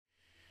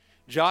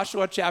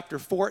Joshua chapter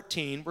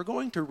 14, we're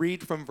going to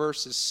read from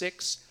verses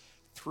 6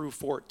 through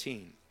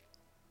 14.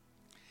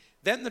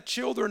 Then the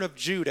children of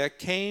Judah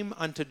came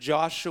unto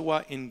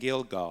Joshua in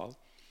Gilgal,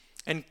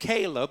 and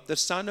Caleb, the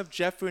son of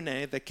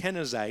Jephunneh the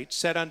Kenizzite,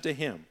 said unto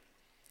him,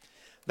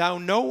 Thou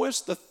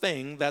knowest the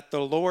thing that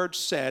the Lord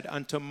said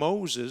unto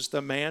Moses, the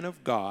man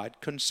of God,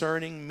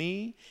 concerning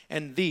me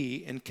and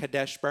thee in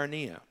Kadesh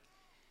Barnea.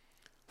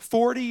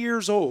 40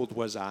 years old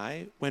was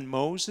I when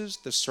Moses,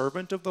 the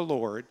servant of the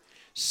Lord,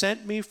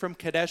 sent me from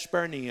Kadesh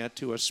Barnea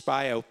to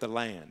espy out the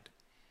land.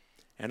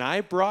 And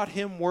I brought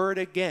him word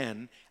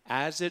again,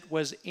 as it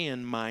was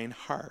in mine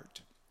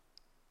heart.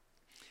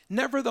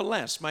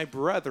 Nevertheless, my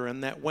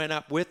brethren that went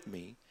up with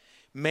me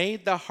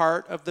made the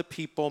heart of the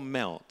people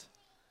melt.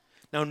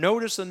 Now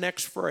notice the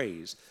next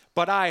phrase,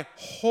 but I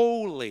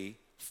wholly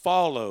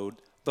followed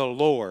the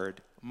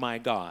Lord my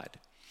God.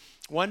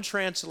 One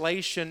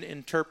translation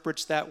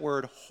interprets that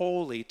word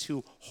wholly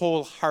to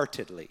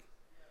wholeheartedly.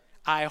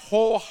 I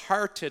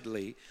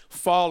wholeheartedly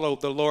followed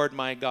the Lord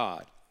my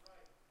God.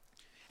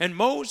 And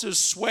Moses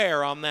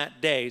sware on that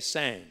day,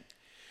 saying,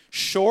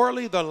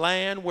 Surely the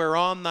land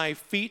whereon thy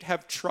feet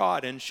have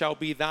trodden shall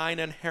be thine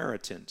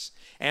inheritance,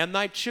 and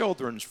thy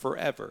children's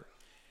forever.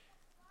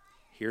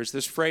 Here's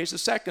this phrase a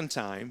second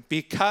time,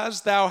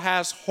 because thou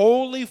hast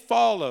wholly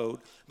followed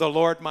the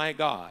Lord my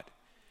God.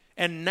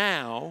 And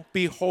now,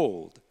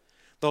 behold,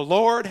 the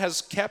Lord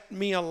has kept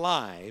me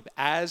alive,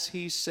 as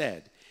he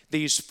said,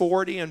 these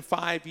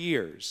 45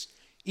 years,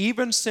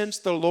 even since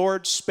the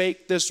Lord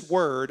spake this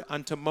word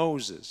unto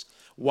Moses,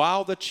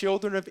 while the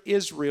children of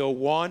Israel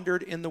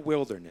wandered in the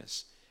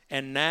wilderness.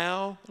 And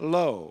now,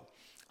 lo,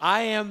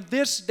 I am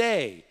this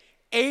day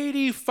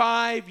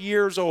 85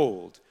 years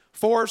old,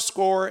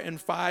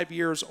 85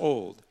 years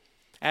old.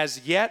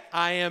 As yet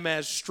I am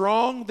as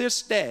strong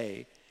this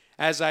day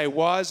as I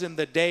was in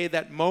the day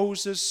that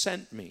Moses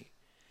sent me.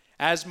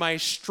 As my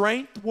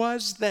strength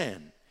was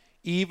then,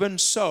 even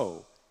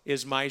so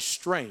is my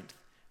strength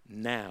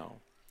now,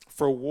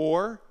 for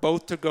war,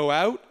 both to go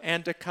out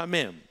and to come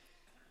in.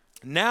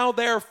 Now,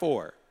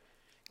 therefore,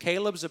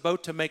 Caleb's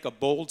about to make a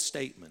bold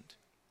statement.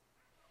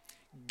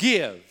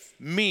 Give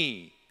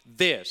me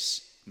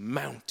this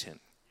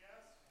mountain,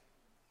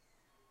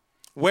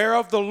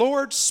 whereof the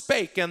Lord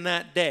spake in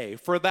that day,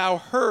 for thou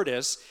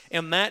heardest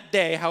in that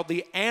day how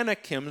the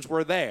Anakims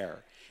were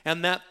there,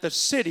 and that the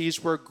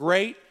cities were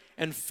great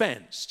and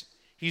fenced.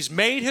 He's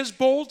made his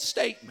bold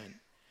statement,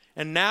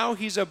 and now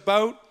he's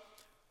about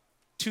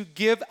to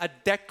give a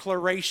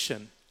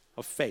declaration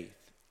of faith.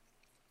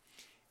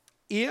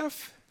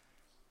 If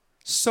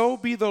so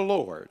be the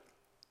Lord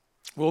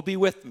will be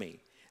with me,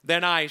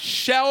 then I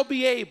shall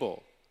be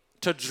able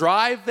to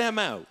drive them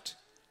out,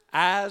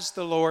 as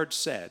the Lord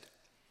said.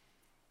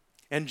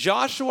 And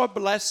Joshua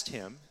blessed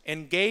him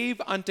and gave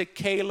unto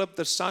Caleb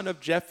the son of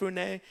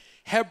Jephunneh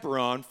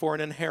Hebron for an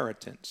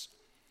inheritance.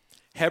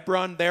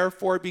 Hebron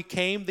therefore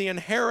became the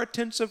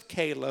inheritance of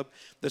Caleb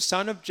the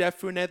son of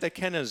Jephunneh the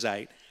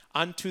Kenizzite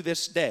unto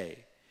this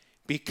day,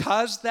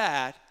 because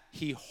that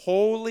he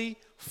wholly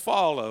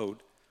followed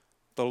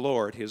the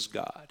Lord his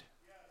God.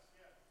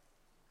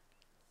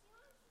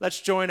 Let's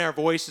join our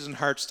voices and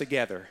hearts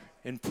together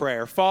in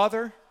prayer.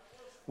 Father,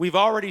 we've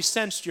already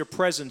sensed your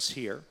presence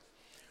here.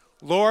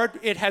 Lord,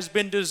 it has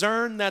been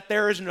discerned that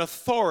there is an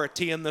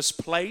authority in this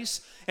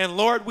place, and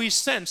Lord, we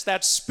sense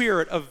that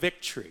spirit of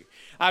victory.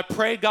 I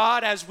pray,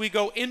 God, as we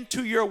go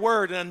into your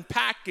word and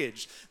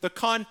unpackage the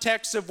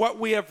context of what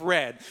we have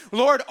read,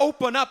 Lord,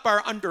 open up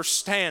our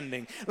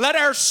understanding. Let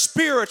our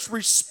spirits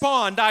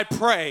respond, I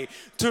pray,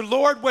 to,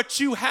 Lord, what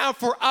you have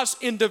for us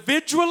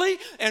individually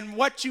and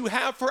what you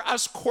have for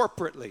us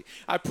corporately.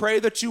 I pray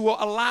that you will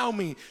allow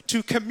me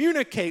to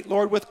communicate,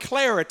 Lord, with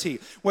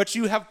clarity what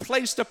you have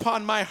placed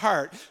upon my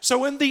heart.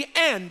 So in the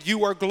end,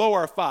 you are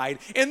glorified.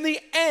 In the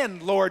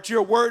end, Lord,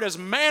 your word is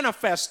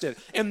manifested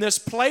in this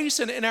place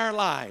and in our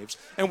lives.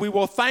 And we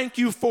will thank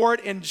you for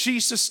it in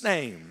Jesus'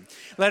 name.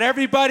 Let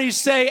everybody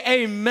say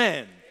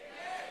amen.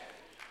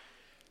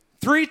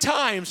 3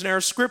 times in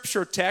our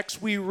scripture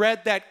text, we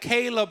read that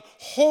Caleb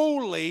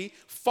wholly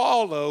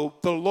followed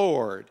the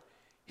Lord,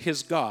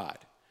 his God.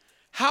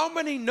 How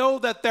many know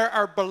that there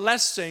are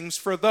blessings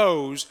for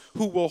those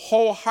who will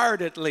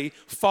wholeheartedly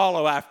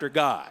follow after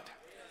God?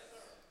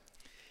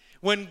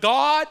 When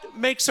God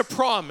makes a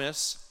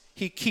promise,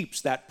 he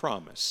keeps that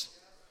promise.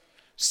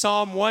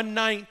 Psalm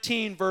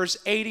 119, verse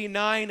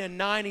 89 and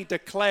 90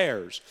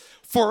 declares,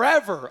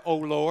 Forever, O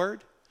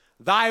Lord,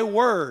 thy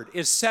word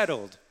is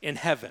settled in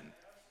heaven.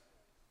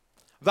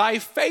 Thy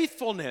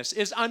faithfulness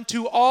is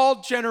unto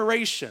all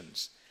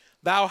generations.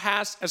 Thou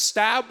hast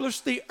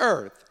established the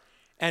earth,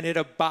 and it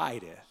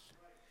abideth.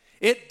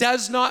 It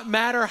does not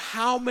matter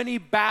how many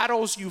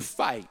battles you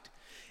fight.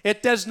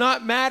 It does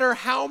not matter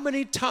how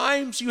many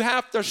times you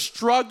have to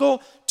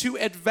struggle to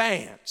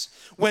advance.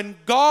 When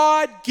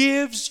God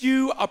gives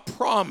you a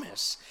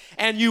promise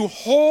and you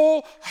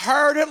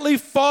wholeheartedly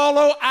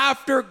follow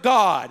after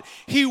God,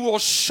 he will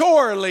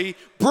surely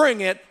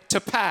bring it to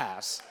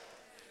pass.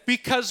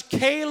 Because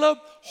Caleb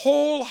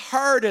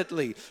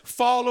wholeheartedly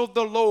followed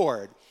the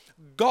Lord.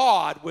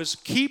 God was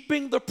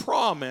keeping the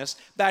promise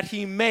that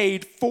he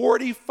made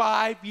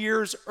 45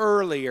 years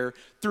earlier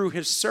through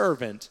his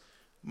servant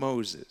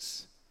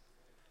Moses.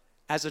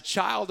 As a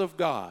child of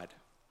God,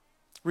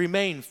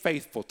 remain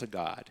faithful to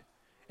God,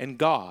 and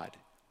God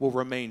will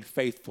remain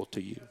faithful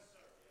to you.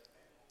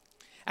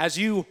 As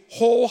you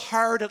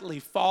wholeheartedly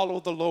follow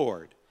the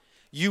Lord,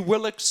 you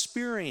will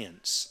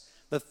experience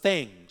the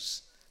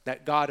things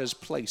that God has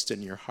placed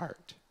in your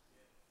heart.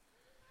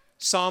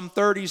 Psalm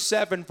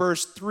 37,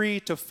 verse 3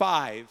 to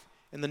 5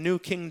 in the New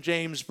King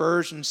James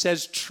Version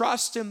says,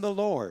 "Trust in the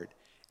Lord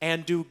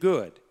and do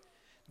good.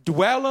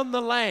 Dwell in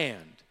the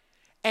land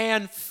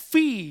and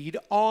feed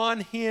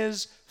on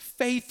his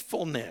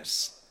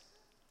faithfulness."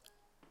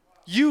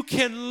 You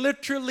can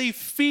literally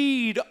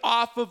feed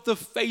off of the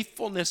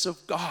faithfulness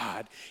of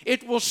God.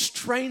 It will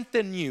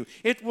strengthen you.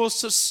 It will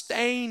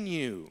sustain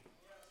you.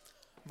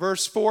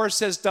 Verse 4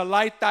 says,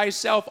 "Delight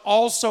thyself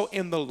also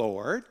in the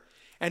Lord,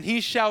 and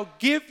he shall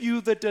give you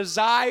the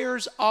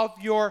desires of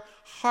your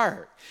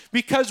heart."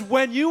 Because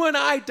when you and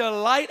I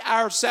delight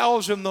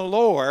ourselves in the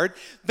Lord,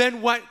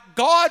 then what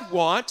God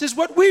wants is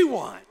what we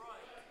want.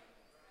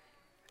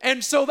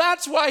 And so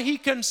that's why he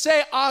can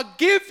say, "I'll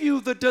give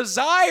you the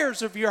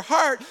desires of your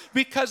heart,"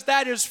 because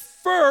that is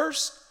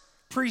first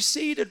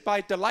preceded by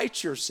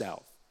delight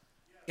yourself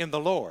in the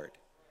Lord.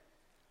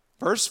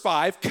 Verse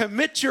 5,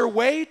 "Commit your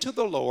way to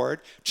the Lord,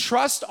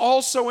 trust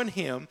also in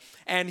him,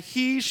 and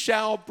he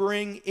shall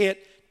bring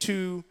it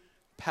to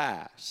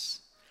pass."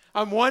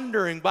 I'm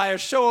wondering, by a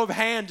show of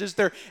hands, is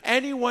there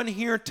anyone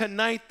here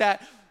tonight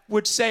that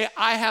would say,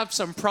 "I have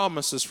some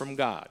promises from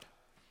God"?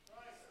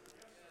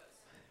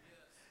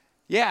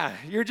 Yeah,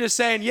 you're just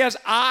saying, yes,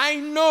 I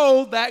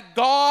know that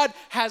God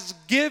has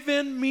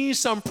given me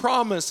some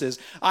promises.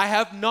 I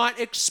have not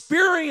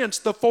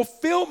experienced the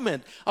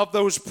fulfillment of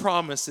those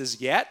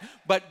promises yet,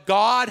 but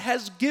God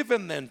has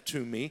given them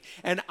to me,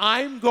 and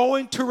I'm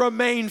going to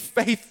remain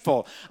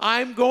faithful.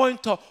 I'm going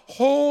to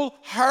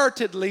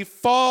wholeheartedly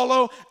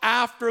follow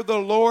after the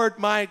Lord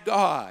my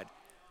God.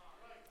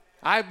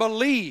 I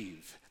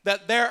believe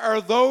that there are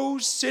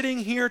those sitting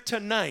here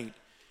tonight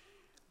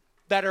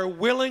that are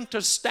willing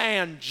to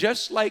stand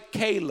just like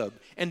Caleb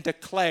and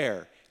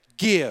declare,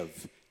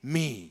 "Give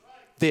me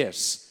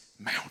this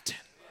mountain."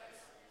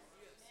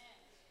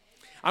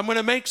 I'm going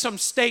to make some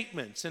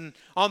statements, and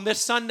on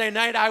this Sunday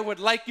night, I would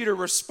like you to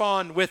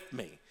respond with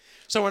me.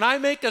 So when I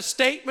make a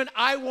statement,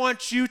 I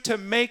want you to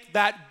make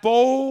that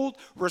bold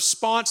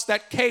response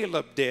that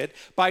Caleb did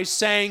by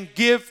saying,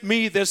 "Give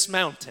me this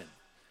mountain."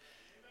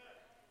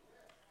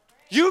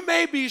 You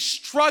may be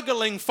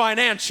struggling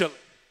financially.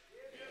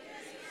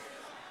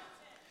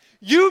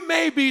 You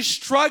may be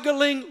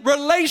struggling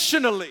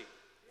relationally.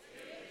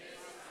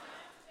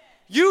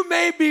 You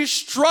may be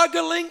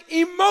struggling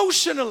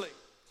emotionally.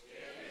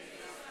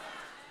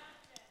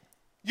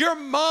 Your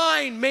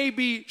mind may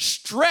be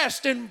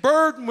stressed and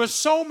burdened with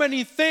so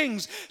many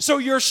things, so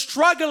you're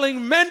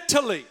struggling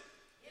mentally.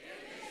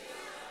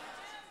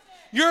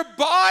 Your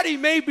body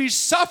may be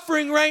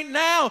suffering right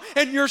now,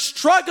 and you're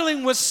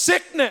struggling with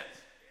sickness.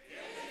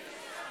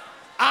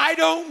 I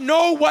don't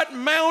know what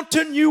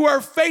mountain you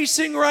are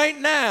facing right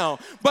now,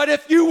 but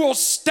if you will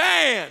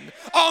stand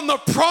on the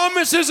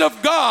promises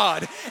of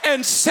God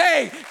and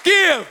say,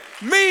 "Give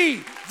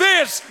me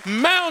this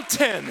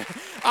mountain,"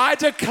 I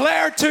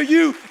declare to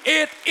you,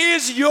 it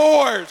is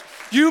yours.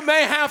 You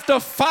may have to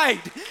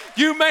fight.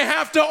 You may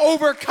have to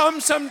overcome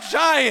some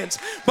giants,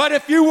 but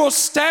if you will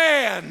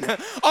stand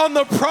on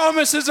the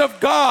promises of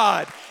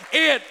God,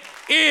 it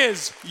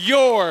is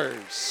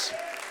yours.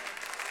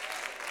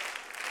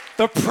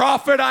 The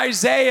prophet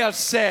Isaiah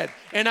said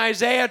in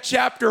Isaiah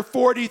chapter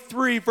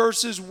 43,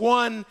 verses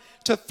 1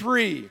 to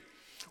 3,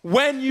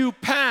 "When you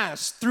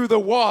pass through the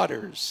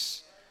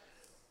waters,"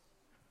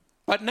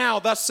 but now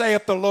thus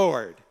saith the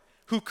Lord,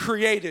 who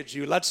created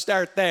you. Let's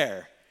start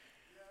there.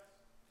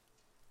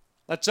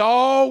 Let's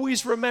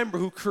always remember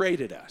who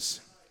created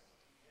us.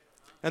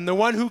 And the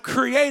one who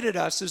created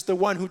us is the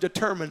one who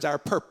determines our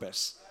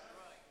purpose.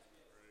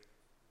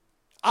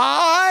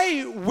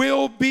 "I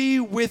will be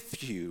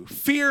with you.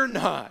 Fear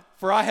not,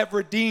 for I have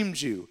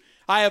redeemed you.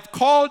 I have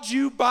called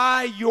you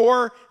by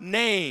your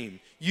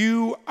name.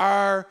 You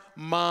are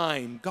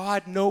mine."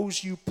 God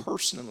knows you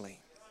personally.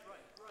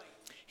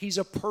 He's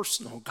a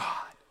personal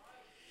God.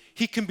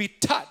 He can be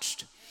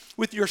touched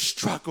with your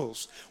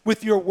struggles,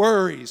 with your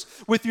worries,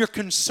 with your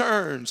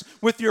concerns,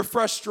 with your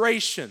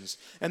frustrations.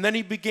 And then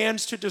he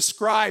begins to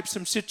describe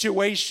some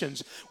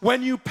situations.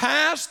 "When you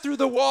pass through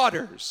the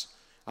waters,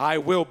 I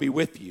will be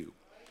with you.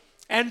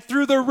 And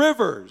through the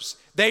rivers,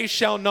 they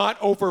shall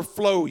not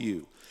overflow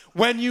you.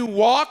 When you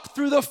walk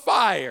through the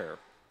fire,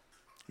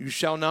 you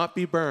shall not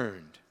be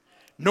burned,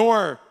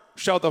 nor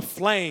shall the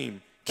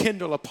flame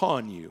kindle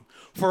upon you.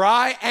 For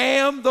I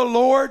am the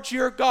Lord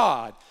your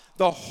God,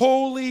 the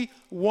Holy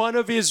One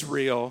of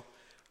Israel,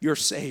 your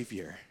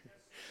Savior."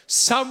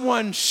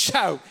 Someone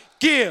shout,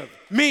 "Give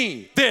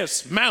me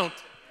this mountain."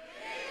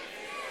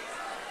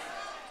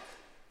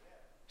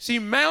 See,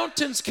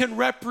 mountains can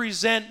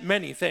represent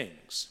many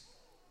things.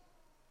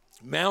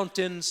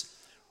 Mountains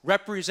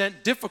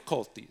represent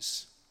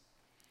difficulties.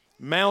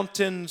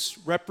 Mountains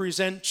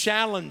represent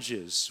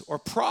challenges or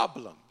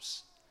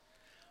problems.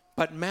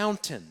 But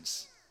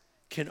mountains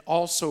can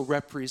also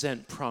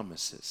represent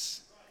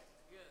promises.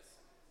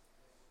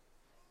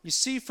 You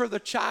see, for the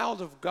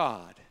child of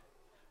God,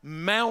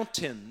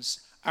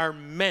 mountains are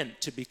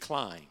meant to be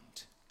climbed.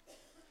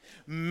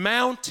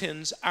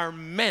 Mountains are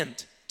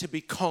meant to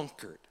be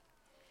conquered.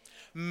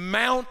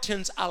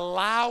 Mountains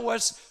allow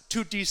us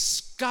to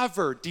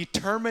discover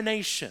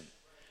determination,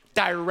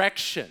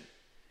 direction,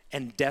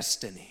 and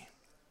destiny.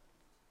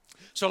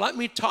 So let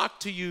me talk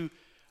to you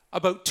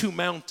about two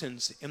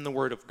mountains in the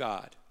Word of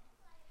God.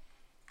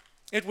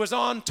 It was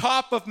on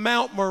top of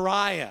Mount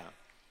Moriah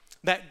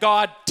that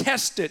God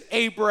tested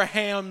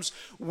Abraham's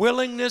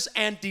willingness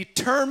and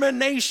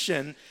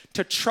determination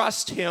to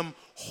trust him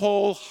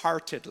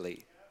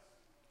wholeheartedly.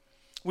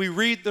 We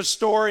read the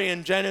story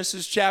in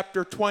Genesis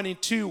chapter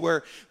 22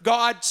 where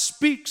God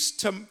speaks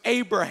to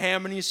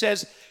Abraham and he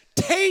says,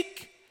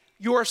 "Take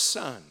your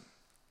son,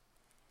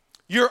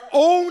 your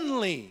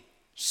only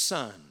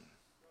son,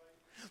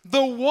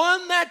 the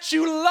one that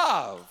you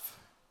love,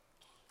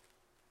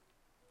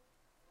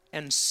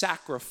 and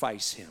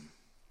sacrifice him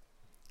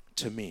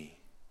to me."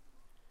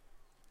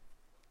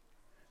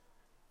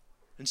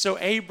 And so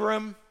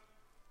Abram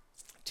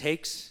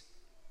takes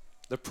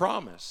the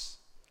promise,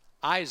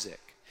 Isaac.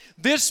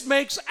 This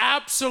makes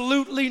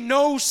absolutely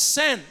no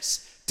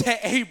sense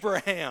to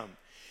Abraham,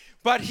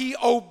 but he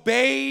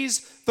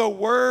obeys the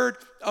word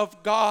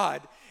of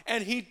God.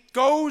 And he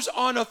goes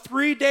on a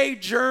 3-day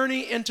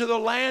journey into the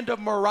land of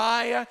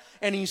Moriah,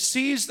 and he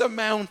sees the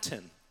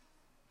mountain.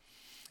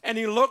 And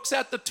he looks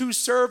at the two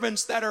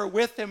servants that are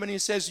with him, and he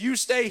says, "You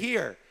stay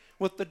here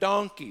with the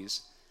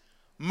donkeys.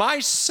 My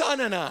son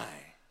and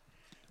I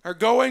are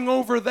going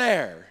over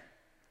there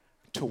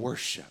to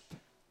worship."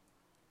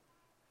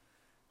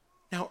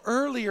 Now,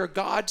 earlier,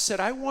 God said,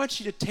 "I want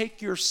you to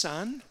take your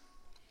son,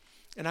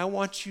 and I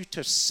want you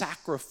to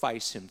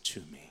sacrifice him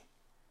to me."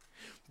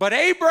 But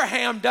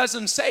Abraham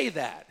doesn't say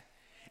that.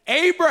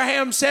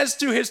 Abraham says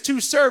to his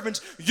two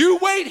servants, "You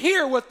wait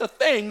here with the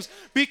things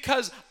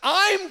because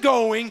I'm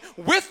going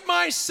with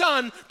my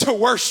son to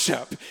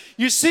worship."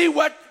 You see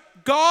what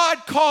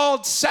God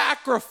called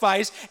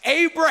sacrifice?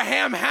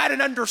 Abraham had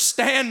an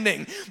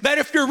understanding that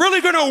if you're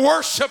really going to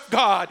worship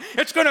God,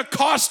 it's going to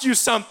cost you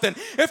something.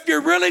 If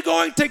you're really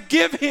going to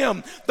give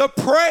him the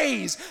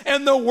praise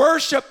and the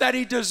worship that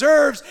he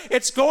deserves,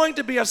 it's going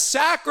to be a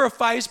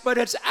sacrifice, but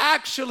it's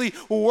actually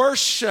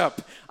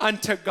worship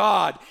unto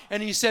God.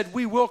 And he said,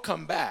 "We will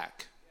come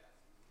back."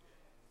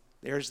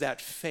 There's that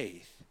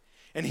faith.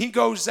 And he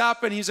goes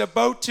up and he's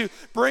about to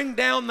bring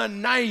down the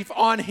knife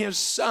on his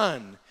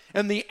son.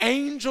 And the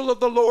angel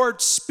of the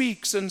Lord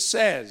speaks and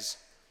says,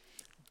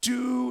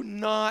 "Do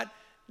not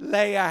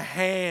lay a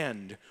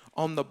hand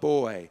on the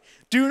boy.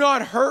 Do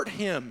not hurt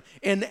him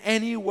in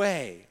any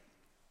way.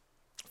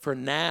 For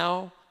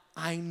now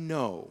I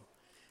know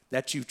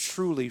that you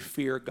truly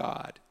fear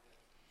God.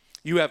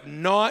 You have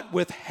not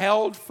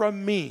withheld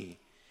from me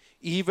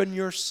even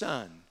your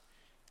son,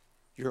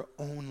 your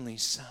only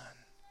son."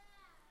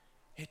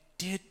 It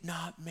did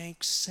not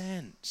make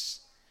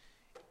sense.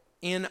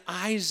 In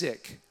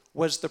Isaac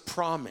was the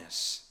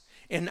promise.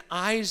 In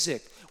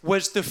Isaac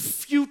was the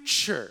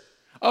future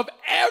of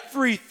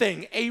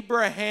everything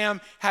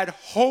Abraham had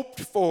hoped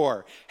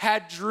for,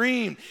 had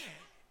dreamed.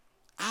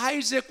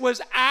 Isaac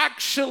was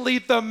actually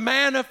the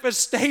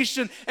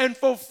manifestation and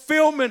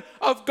fulfillment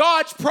of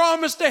God's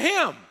promise to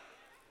him.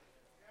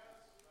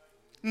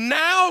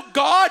 Now,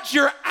 God,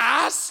 you're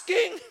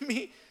asking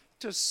me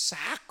to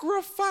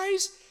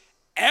sacrifice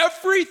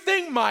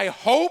everything, my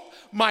hope,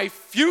 my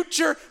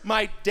future,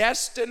 my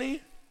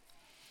destiny?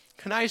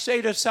 Can I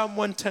say to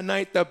someone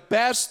tonight, the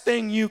best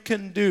thing you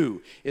can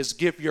do is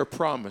give your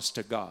promise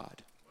to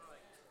God.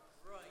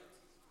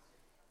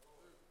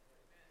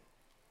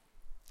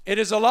 It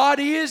is a lot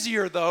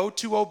easier, though,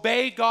 to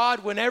obey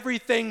God when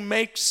everything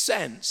makes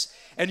sense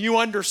and you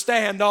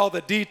understand all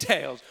the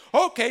details.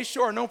 Okay,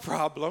 sure, no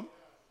problem.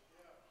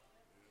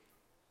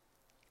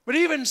 But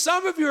even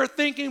some of you are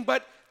thinking,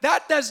 but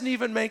that doesn't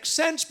even make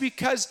sense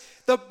because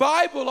the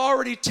Bible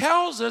already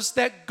tells us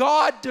that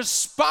God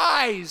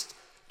despised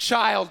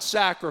child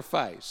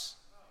sacrifice.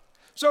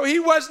 So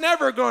he was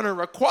never going to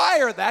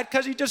require that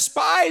because he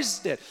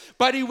despised it.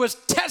 But he was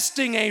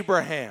testing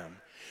Abraham.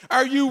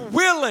 Are you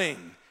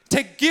willing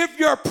to give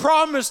your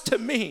promise to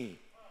me?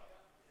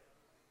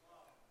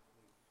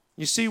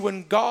 You see,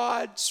 when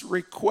God's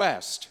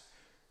request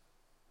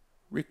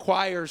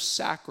requires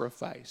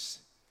sacrifice,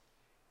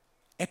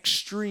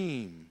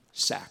 extreme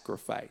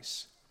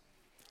sacrifice,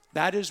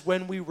 that is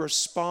when we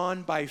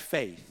respond by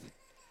faith.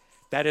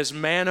 That is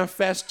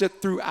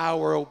manifested through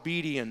our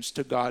obedience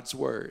to God's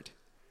word.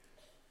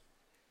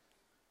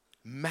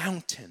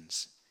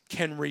 Mountains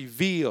can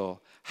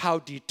reveal how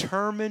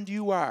determined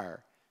you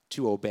are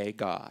to obey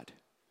God.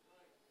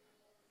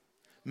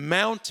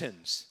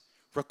 Mountains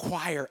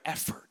require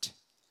effort.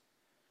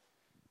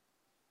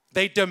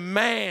 They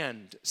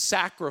demand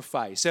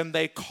sacrifice and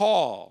they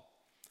call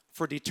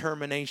for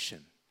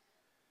determination.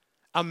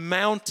 A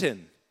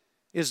mountain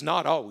is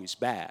not always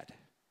bad,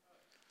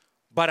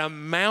 but a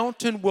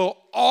mountain will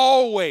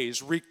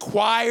always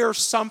require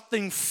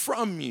something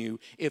from you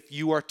if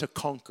you are to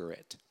conquer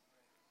it.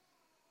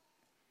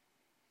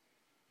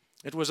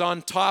 It was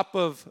on top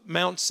of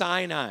Mount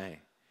Sinai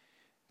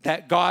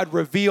that God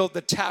revealed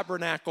the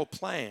tabernacle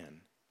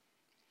plan.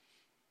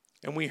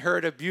 And we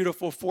heard a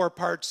beautiful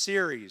 4-part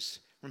series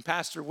from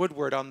Pastor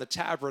Woodward on the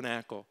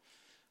tabernacle,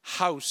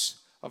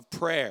 house of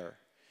prayer.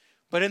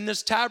 But in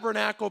this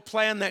tabernacle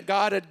plan that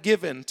God had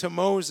given to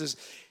Moses,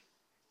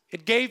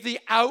 it gave the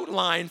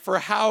outline for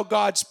how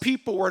God's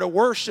people were to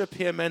worship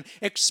him and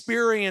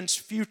experience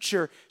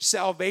future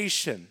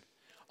salvation.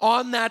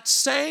 On that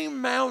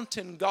same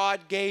mountain,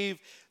 God gave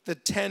the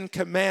 10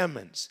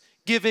 Commandments,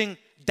 giving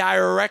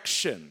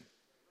direction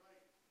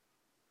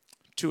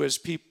to his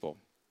people.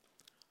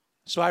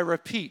 So I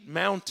repeat,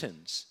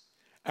 mountains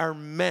are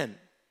meant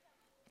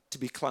to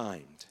be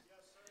climbed.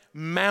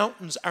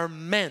 Mountains are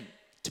meant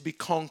to be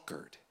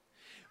conquered.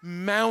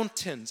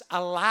 Mountains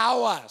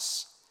allow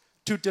us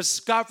to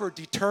discover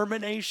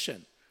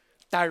determination,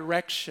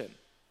 direction,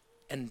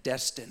 and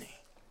destiny.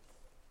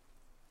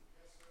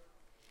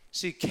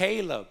 See,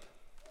 Caleb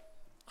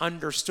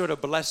understood a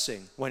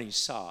blessing when he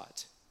saw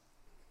it.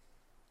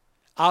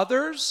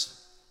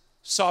 Others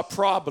saw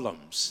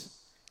problems.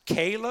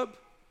 Caleb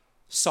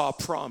saw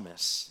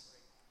promise.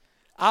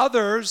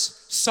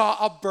 Others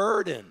saw a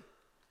burden.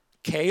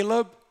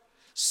 Caleb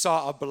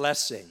saw a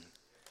blessing.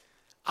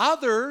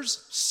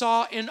 Others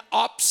saw an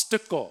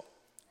obstacle.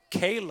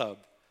 Caleb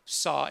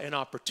saw an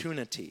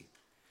opportunity.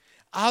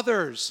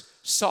 Others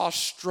saw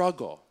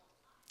struggle.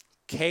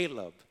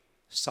 Caleb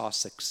saw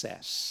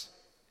success.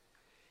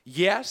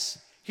 Yes,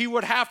 he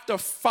would have to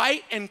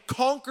fight and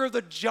conquer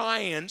the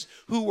giants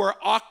who were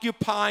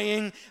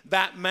occupying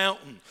that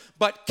mountain.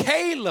 But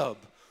Caleb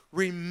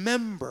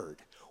remembered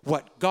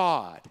what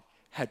God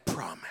had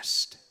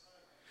promised.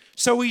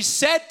 So he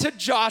said to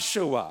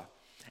Joshua,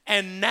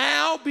 "And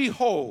now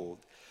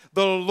behold,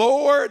 the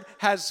Lord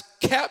has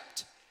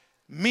kept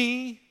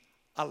me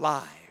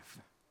alive."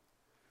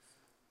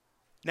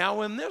 Now,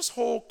 when this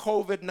whole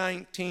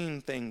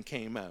COVID-19 thing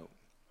came out,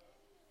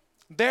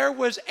 there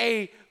was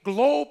a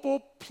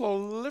global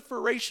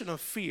proliferation of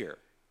fear.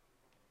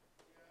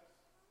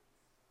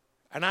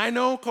 And I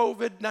know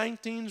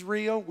COVID-19 is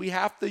real. We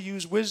have to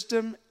use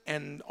wisdom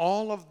and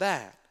all of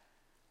that.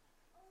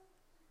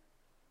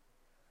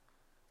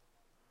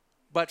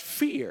 But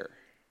fear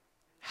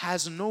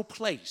has no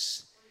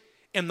place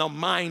in the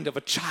mind of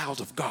a child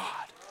of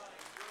God.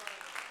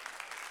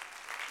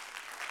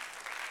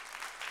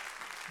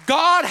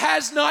 God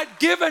has not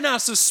given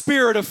us a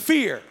spirit of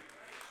fear,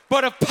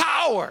 but of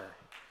power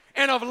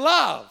and of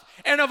love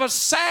and of a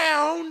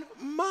sound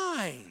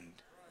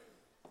mind.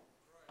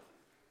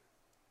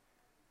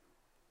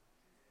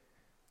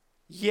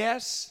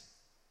 Yes,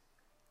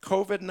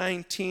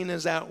 COVID-19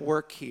 is at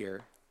work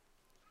here,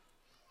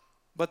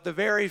 but the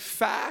very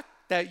fact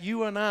that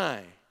you and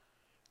I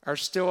are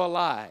still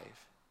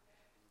alive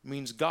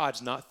means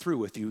God's not through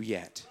with you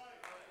yet.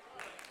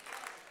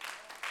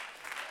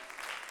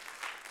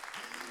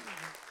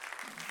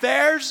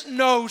 There's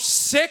no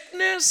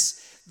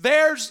sickness,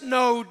 there's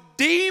no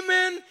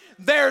demon,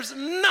 there's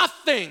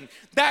nothing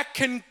that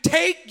can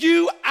take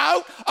you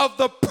out of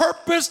the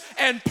purpose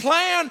and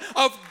plan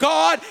of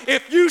God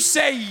if you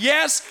say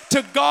yes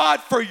to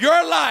God for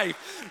your life.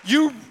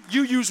 You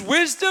use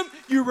wisdom,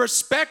 you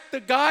respect the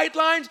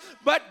guidelines,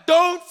 but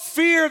don't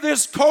fear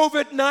this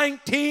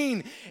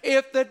COVID-19.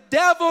 If the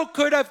devil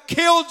could have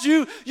killed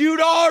you,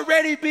 you'd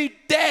already be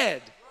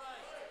dead.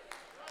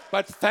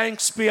 But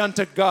thanks be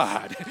unto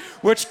God,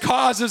 which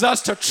causes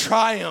us to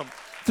triumph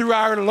through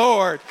our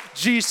Lord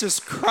Jesus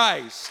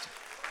Christ.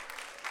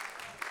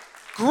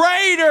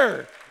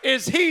 Greater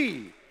is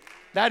he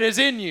that is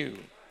in you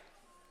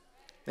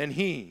than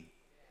he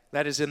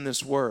that is in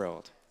this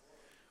world.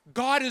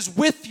 God is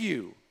with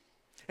you,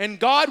 and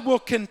God will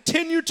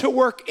continue to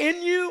work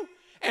in you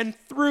and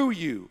through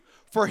you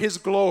for his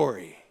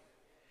glory.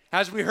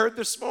 As we heard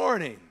this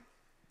morning,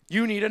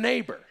 you need a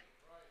neighbor.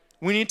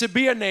 We need to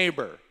be a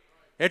neighbor.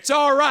 It's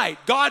all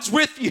right. God's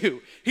with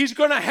you. He's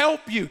going to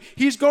help you.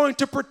 He's going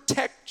to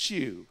protect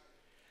you.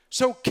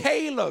 So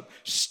Caleb,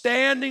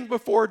 standing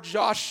before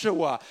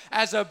Joshua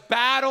as a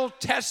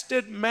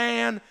battle-tested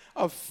man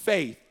of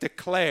faith,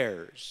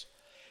 declares,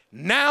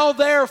 "Now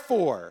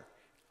therefore,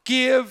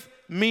 give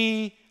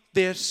me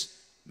this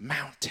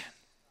mountain,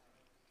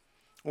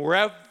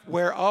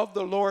 whereof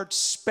the Lord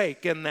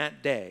spake in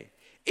that day.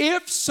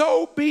 If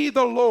so be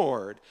the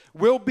Lord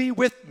will be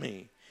with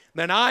me,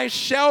 then I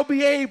shall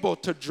be able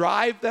to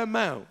drive them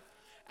out,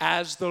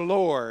 as the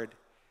Lord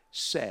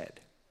said."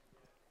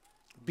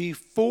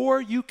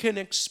 Before you can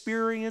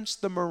experience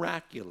the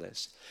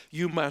miraculous,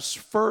 you must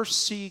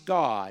first see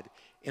God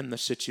in the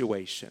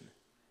situation.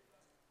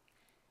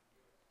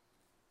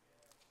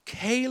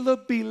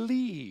 Caleb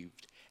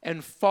believed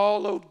and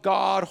followed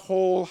God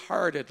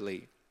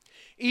wholeheartedly.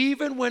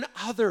 Even when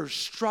others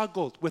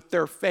struggled with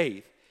their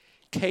faith,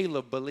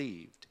 Caleb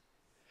believed.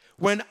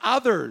 When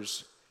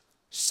others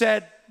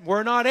said,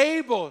 we're not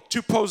able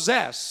to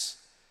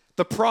possess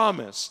the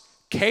promise,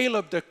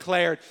 Caleb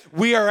declared,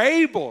 we are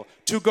able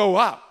to go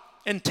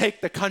up and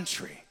take the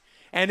country.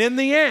 And in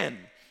the end,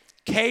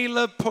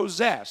 Caleb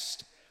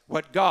possessed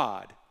what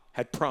God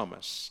had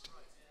promised.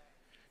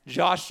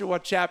 Joshua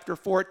chapter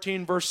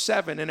 14, verse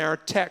 7 in our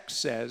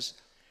text says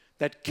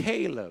that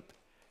Caleb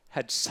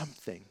had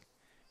something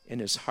in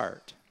his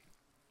heart.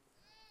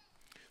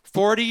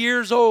 40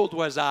 years old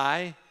was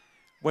I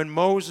when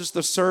Moses,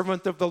 the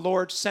servant of the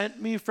Lord,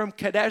 sent me from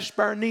Kadesh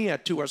Barnea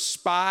to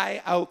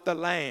espy out the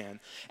land.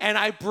 And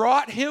I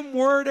brought him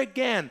word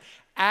again,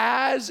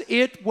 as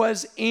it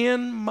was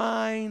in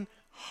mine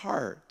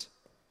heart.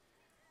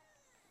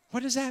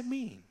 What does that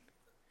mean?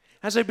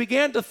 As I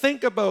began to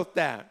think about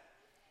that,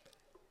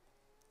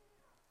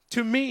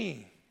 to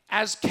me,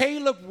 as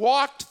Caleb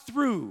walked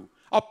through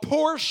a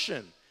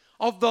portion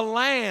of the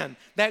land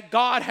that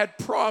God had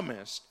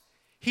promised,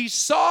 he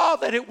saw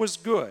that it was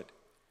good.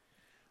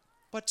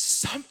 But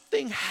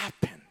something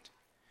happened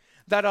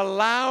that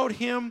allowed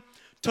him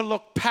to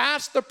look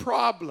past the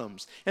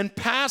problems and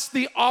past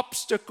the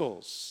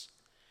obstacles.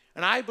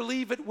 And I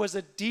believe it was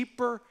a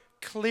deeper,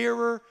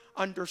 clearer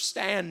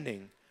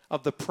understanding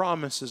of the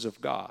promises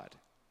of God.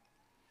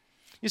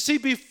 You see,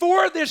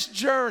 before this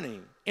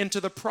journey into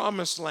the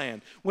promised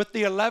land with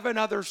the 11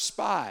 other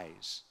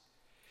spies,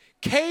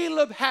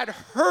 Caleb had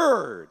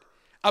heard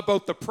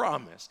about the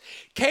promise.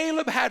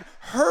 Caleb had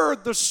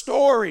heard the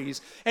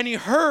stories, and he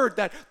heard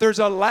that there's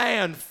a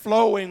land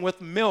flowing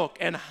with milk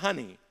and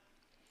honey.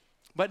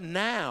 But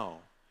now,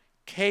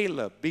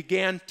 Caleb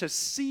began to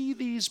see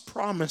these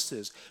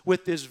promises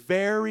with his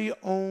very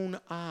own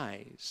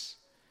eyes.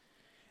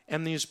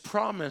 And these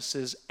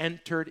promises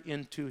entered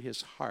into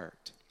his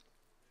heart.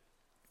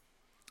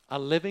 A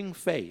living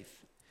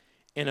faith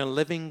in a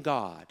living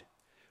God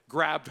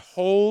grabbed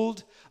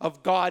hold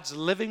of God's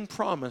living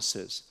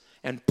promises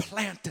and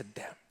planted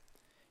them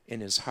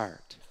in his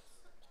heart.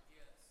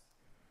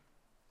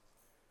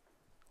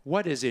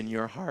 What is in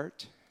your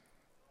heart?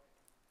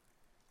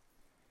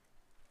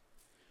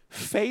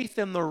 Faith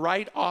in the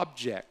right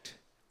object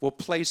will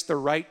place the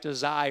right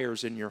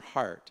desires in your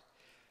heart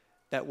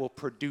that will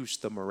produce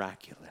the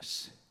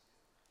miraculous.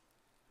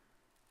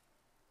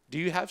 Do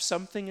you have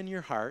something in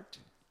your heart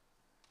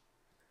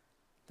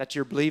that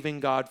you're believing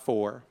God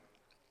for?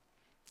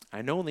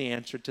 I know the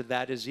answer to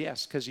that is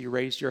yes, because you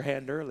raised your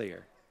hand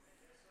earlier.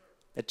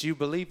 That you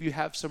believe you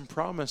have some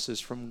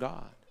promises from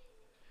God.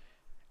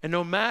 And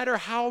no matter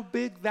how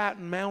big that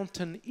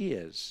mountain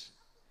is,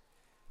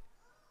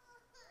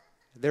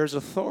 there's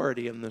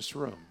authority in this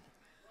room.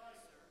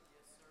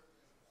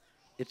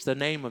 It's the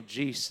name of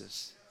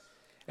Jesus.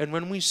 And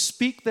when we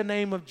speak the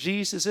name of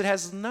Jesus, it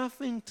has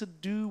nothing to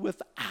do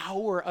with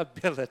our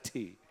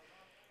ability.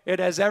 It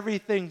has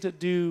everything to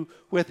do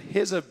with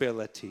his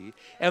ability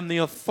and the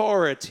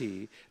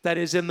authority that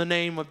is in the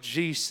name of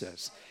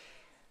Jesus.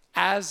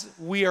 As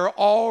we are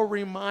all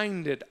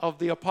reminded of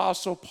the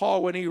Apostle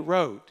Paul when he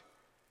wrote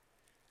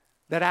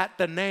that at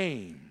the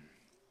name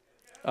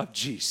of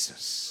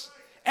Jesus,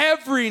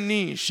 every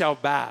knee shall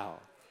bow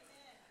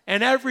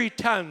and every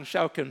tongue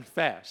shall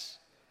confess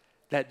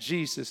that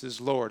Jesus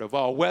is Lord of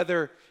all,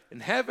 whether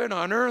in heaven,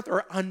 on earth,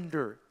 or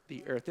under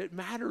the earth. It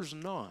matters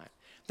not.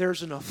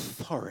 There's an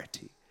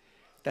authority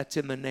that's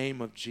in the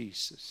name of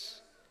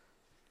Jesus.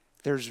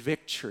 There's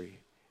victory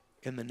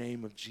in the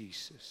name of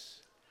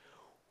Jesus.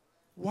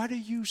 What do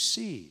you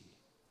see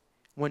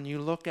when you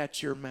look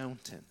at your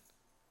mountain?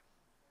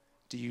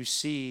 Do you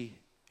see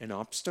an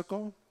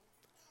obstacle,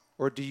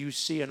 or do you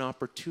see an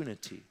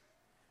opportunity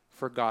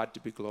for God to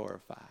be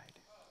glorified?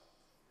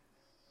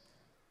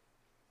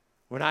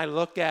 When I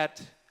look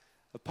at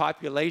a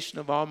population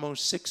of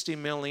almost 60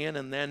 million,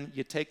 and then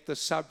you take the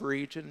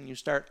sub-region and you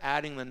start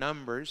adding the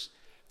numbers,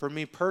 for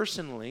me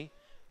personally,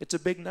 it's a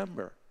big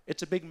number.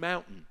 It's a big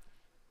mountain.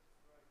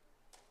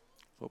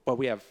 But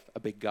we have a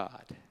big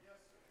God.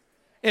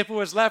 If it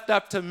was left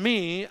up to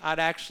me, I'd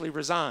actually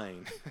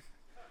resign.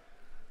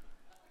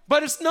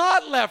 But it's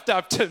not left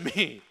up to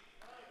me.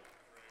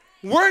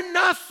 We're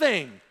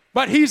nothing,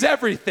 but he's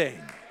everything.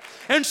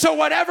 And so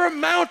whatever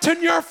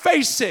mountain you're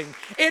facing,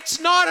 it's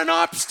not an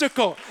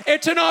obstacle.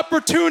 It's an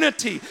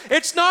opportunity.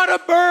 It's not a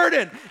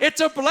burden. It's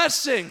a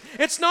blessing.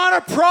 It's not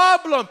a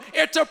problem.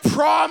 It's a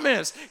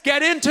promise.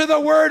 Get into the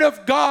Word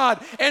of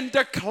God and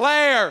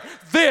declare,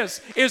 this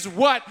is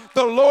what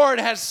the Lord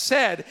has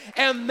said.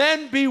 And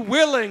then be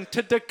willing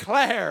to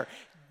declare,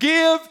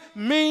 give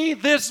me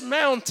this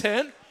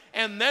mountain.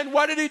 And then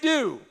what did he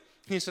do?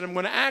 He said, I'm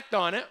going to act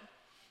on it.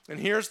 And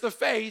here's the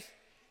faith.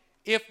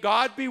 If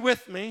God be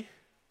with me.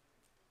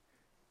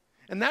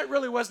 And that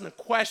really wasn't a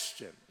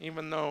question,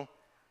 even though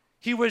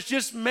he was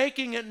just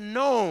making it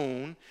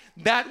known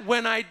that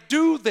when I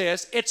do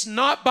this, it's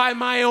not by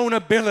my own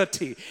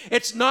ability.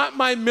 It's not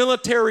my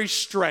military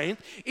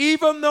strength.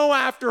 Even though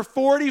after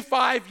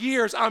 45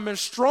 years, I'm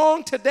as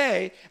strong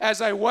today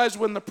as I was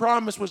when the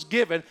promise was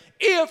given.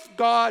 If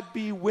God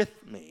be with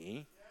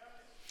me,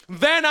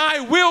 then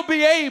I will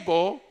be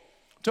able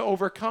to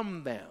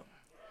overcome them.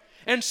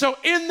 And so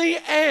in the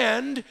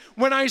end,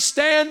 when I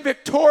stand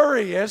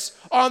victorious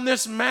on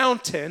this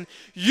mountain,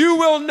 you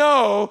will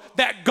know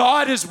that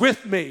God is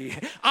with me.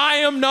 I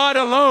am not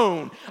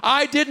alone.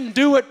 I didn't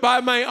do it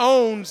by my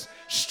own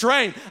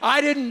strength.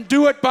 I didn't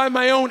do it by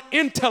my own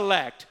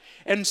intellect.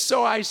 And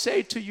so I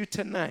say to you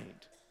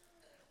tonight,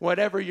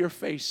 whatever you're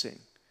facing,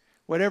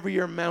 whatever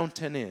your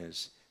mountain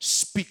is,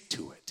 speak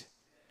to it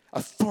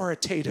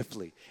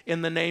authoritatively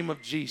in the name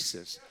of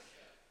Jesus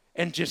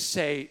and just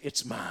say,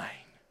 it's mine.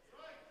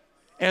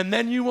 And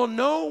then you will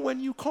know when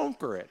you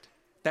conquer it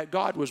that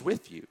God was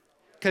with you,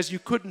 because you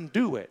couldn't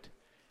do it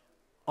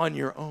on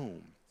your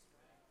own.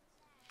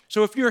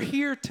 So if you're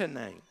here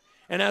tonight,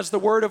 and as the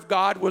word of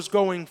God was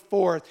going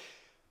forth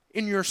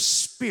in your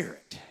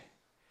spirit,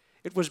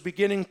 it was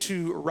beginning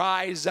to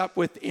rise up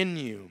within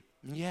you.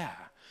 Yeah,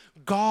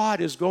 God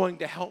is going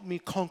to help me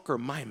conquer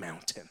my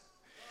mountain.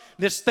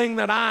 This thing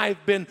that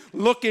I've been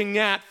looking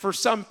at for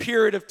some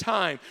period of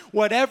time,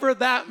 whatever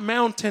that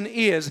mountain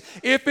is,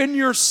 if in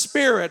your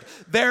spirit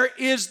there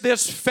is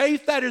this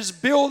faith that is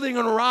building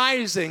and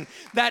rising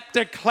that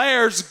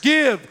declares,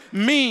 give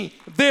me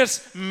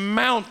this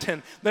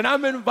mountain, then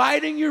I'm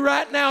inviting you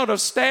right now to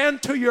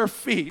stand to your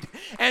feet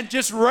and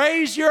just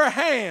raise your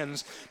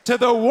hands to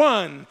the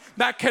one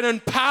that can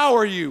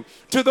empower you,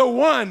 to the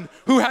one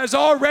who has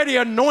already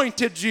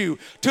anointed you,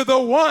 to the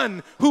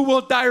one who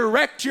will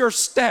direct your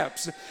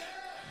steps.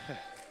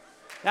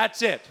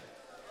 That's it.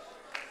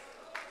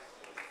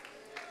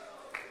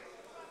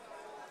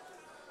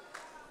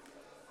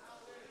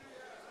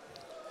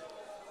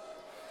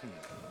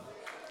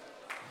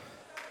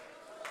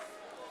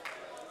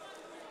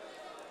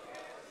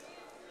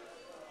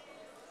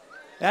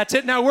 That's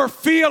it. Now we're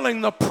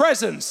feeling the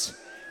presence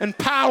and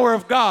power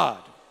of God.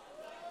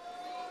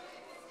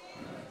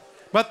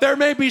 But there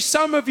may be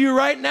some of you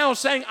right now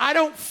saying, I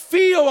don't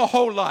feel a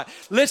whole lot.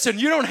 Listen,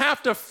 you don't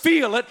have to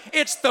feel it.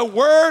 It's the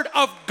word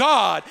of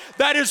God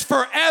that is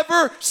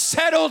forever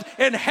settled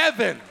in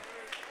heaven.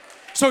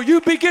 So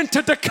you begin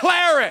to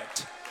declare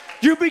it.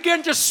 You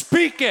begin to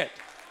speak it.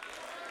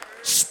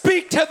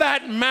 Speak to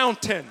that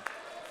mountain.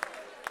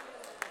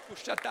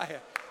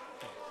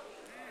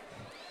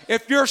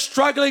 If you're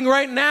struggling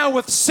right now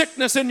with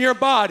sickness in your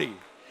body,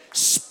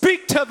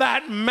 speak to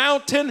that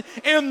mountain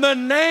in the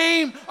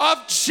name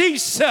of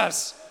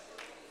Jesus.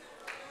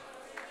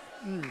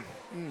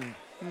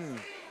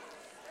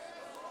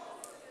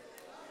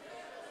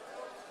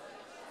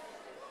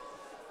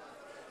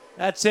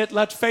 That's it.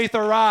 Let faith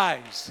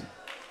arise.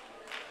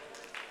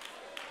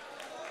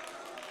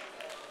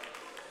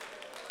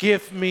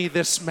 Give me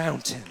this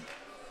mountain.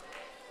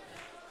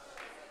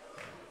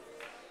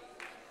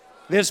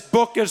 This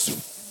book is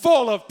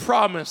full of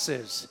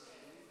promises.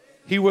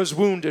 He was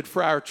wounded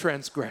for our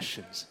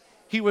transgressions.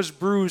 He was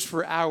bruised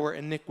for our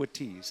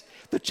iniquities.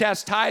 The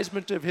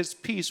chastisement of his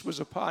peace was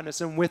upon us,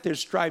 and with his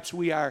stripes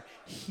we are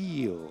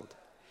healed.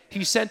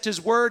 He sent his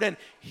word and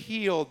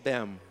healed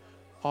them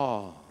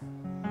all.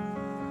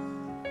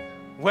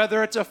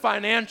 Whether it's a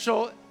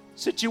financial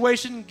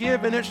situation,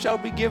 give and it shall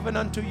be given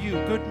unto you.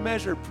 Good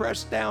measure,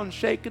 pressed down,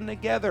 shaken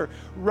together,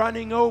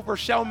 running over,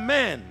 shall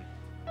men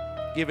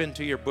give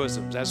into your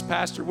bosoms. As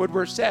Pastor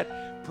Woodward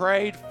said,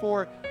 prayed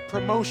for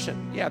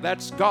promotion. Yeah,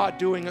 that's God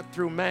doing it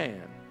through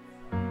man.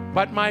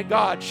 But my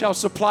God shall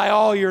supply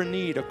all your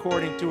need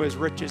according to his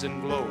riches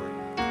and glory.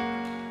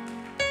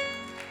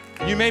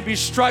 You may be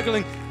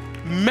struggling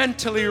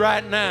mentally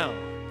right now.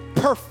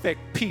 Perfect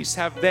peace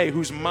have they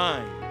whose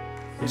mind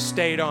is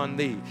stayed on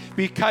thee,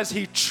 because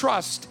he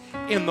trusts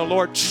in the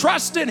Lord.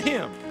 Trust in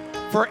him,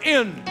 for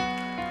in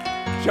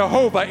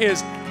Jehovah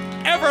is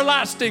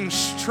everlasting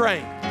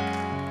strength.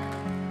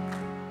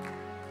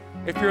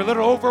 If you're a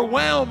little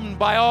overwhelmed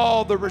by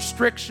all the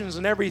restrictions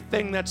and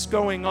everything that's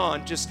going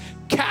on, just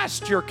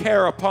cast your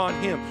care upon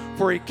him,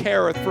 for he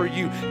careth for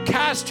you.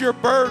 Cast your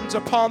burdens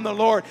upon the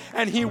Lord,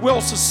 and he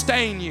will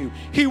sustain you.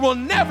 He will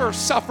never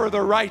suffer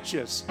the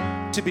righteous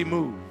to be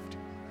moved.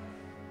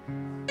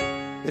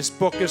 This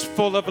book is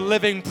full of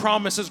living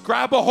promises.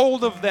 Grab a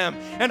hold of them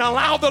and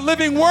allow the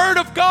living word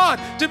of God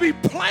to be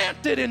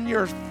planted in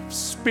your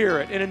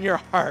spirit and in your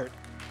heart.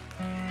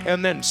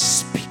 And then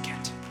speak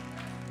it.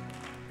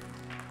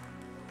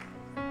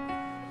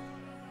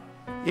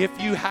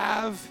 If you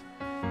have,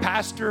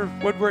 Pastor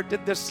Woodward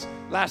did this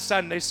last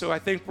Sunday, so I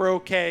think we're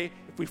okay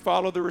if we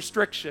follow the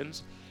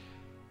restrictions.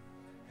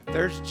 If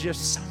there's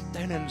just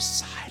something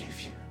inside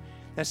of you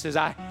that says,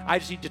 I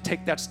just need to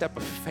take that step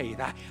of faith.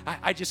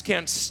 I just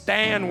can't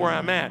stand where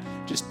I'm at.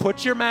 Just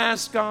put your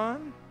mask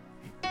on.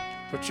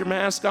 Put your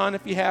mask on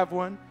if you have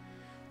one.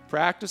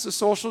 Practice a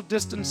social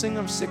distancing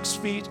of 6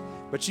 feet,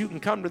 but you can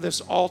come to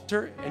this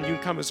altar and you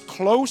can come as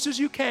close as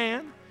you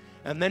can,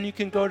 and then you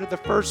can go to the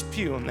first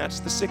pew, and that's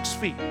the 6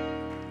 feet.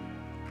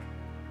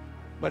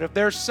 But if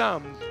there's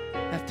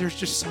there's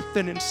just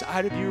something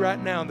inside of you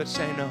right now that's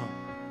saying, no,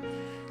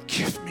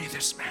 give me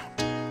this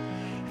mountain.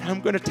 And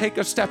I'm going to take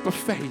a step of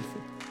faith.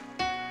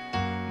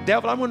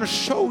 Devil, I'm going to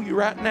show you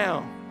right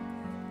now.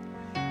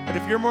 But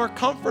if you're more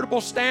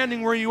comfortable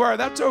standing where you are,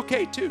 that's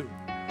okay too.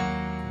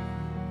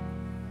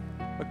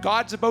 But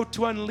God's about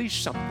to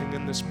unleash something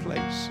in this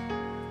place.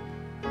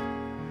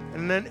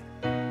 And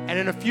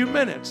in a few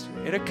minutes,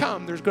 it'll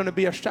come, there's going to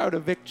be a shout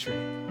of victory.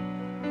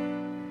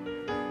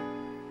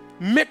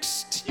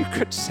 Mixed, you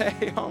could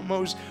say,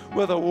 almost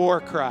with a war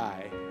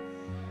cry.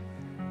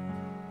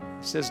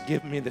 He says,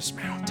 give me this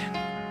mountain.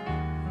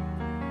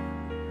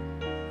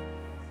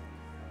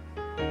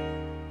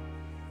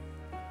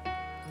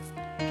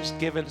 Just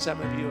giving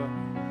some of you a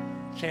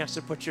chance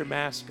to put your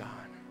mask on.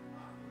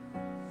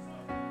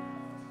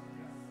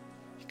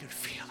 You can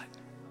feel it.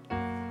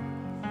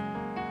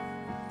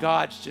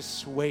 God's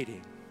just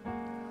waiting.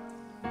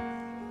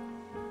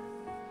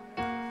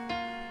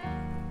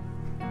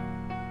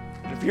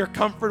 And if you're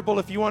comfortable,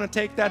 if you want to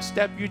take that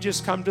step, you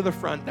just come to the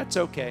front. That's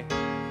okay.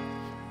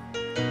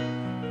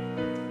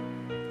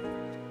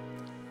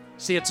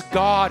 See, it's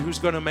God who's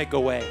going to make a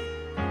way.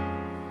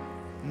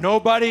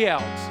 Nobody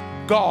else.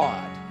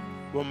 God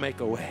will make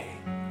a way.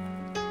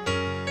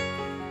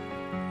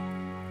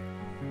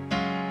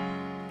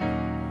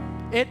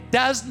 It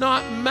does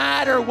not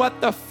matter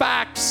what the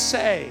facts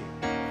say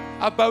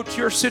about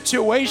your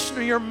situation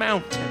or your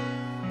mountain.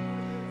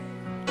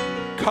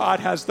 God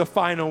has the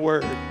final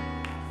word.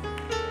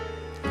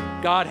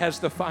 God has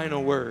the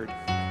final word.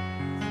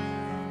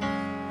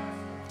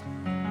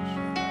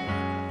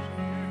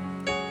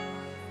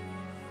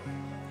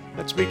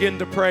 Let's begin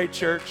to pray,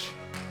 church.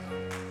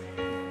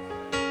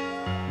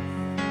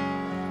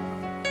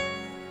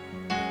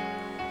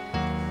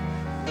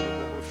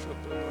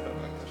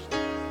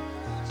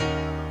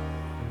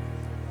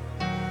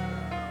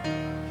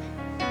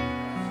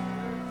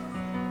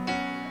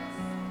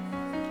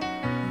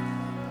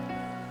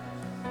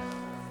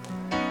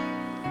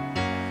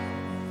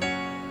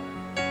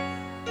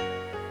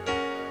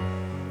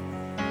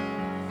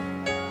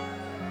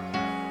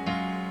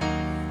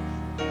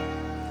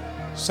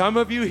 Some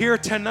of you here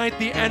tonight,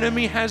 the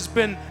enemy has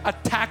been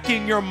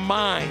attacking your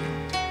mind.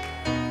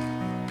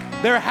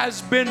 There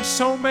has been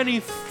so many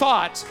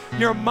thoughts.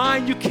 Your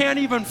mind, you can't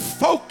even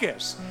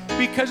focus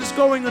because it's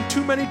going in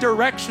too many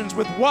directions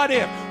with what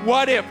if,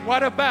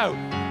 what about.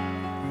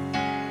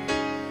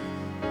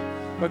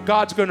 But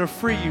God's going to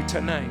free you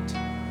tonight.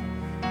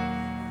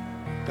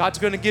 God's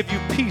going to give you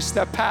peace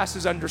that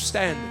passes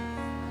understanding.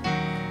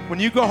 When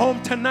you go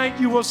home tonight,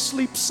 you will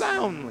sleep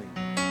soundly.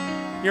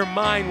 Your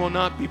mind will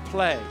not be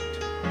plagued.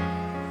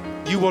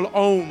 You will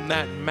own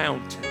that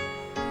mountain.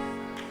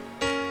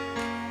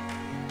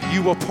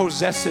 You will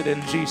possess it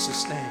in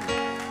Jesus' name.